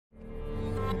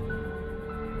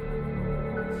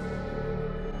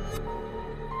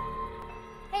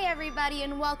everybody,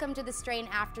 and welcome to the Strain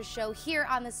After Show here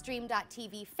on the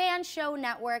theStreamtv Fan Show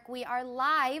Network. We are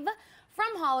live from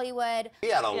Hollywood. We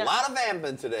had a lot of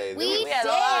vamping today. We had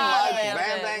did. so much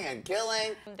vamping and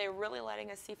killing. They're really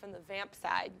letting us see from the vamp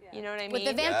side. Yeah. You know what I mean? With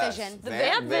the vamp vision. The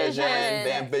vamp vision.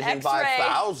 Vamp vision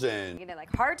 5000. You know,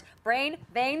 like heart, brain,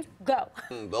 veins, go.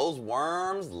 Those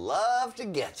worms love to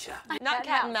get you. Not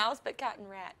cat and mouse, but cat and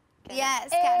rat. Yes,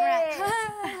 cat and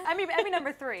rat. I mean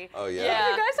number 3. Oh, yeah?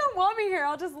 If you guys don't want me here,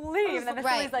 I'll just leave. And then Vasily's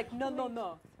Right. like,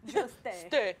 no, just stay.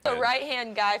 Stay. The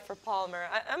right-hand guy for Palmar.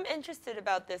 I'm interested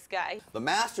about this guy. The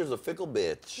master's a fickle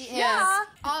bitch. Yeah.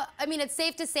 I mean, it's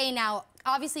safe to say now,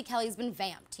 obviously Kelly's been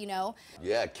vamped, you know?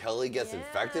 Yeah, Kelly gets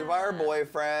infected by her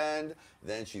boyfriend,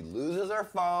 then she loses her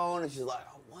phone, and she's like,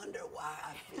 I wonder why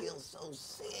I feel so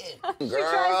sick.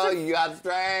 Girl, you got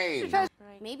strain.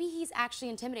 Maybe he's actually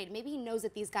intimidated. Maybe he knows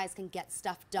that these guys can get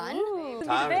stuff done.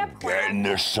 Time to get in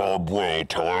the subway,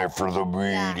 time for the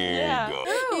meeting. Yeah.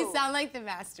 You sound like the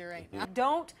master right now.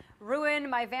 Don't ruin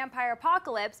my vampire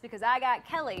apocalypse because I got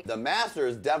Kelly. The master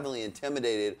is definitely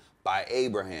intimidated by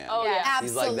Abraham. Oh, yeah.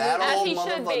 He's like, Absolutely. that As old he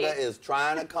should be. motherfucker is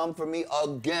trying to come for me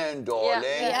again, darling.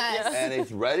 Yes. And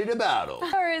he's ready to battle.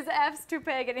 Or is F's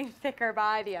toupee getting thicker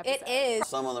by the episode? It is.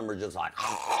 Some of them are just like,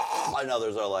 and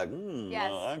others are like,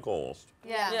 Yes. ankles.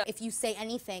 Yeah. If you say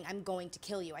anything, I'm going to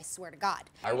kill you, I swear to God.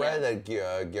 I read that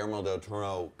Guillermo del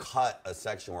Toro cut a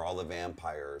section where all the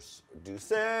vampires do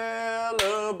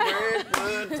celebrate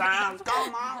good times.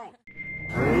 Come on.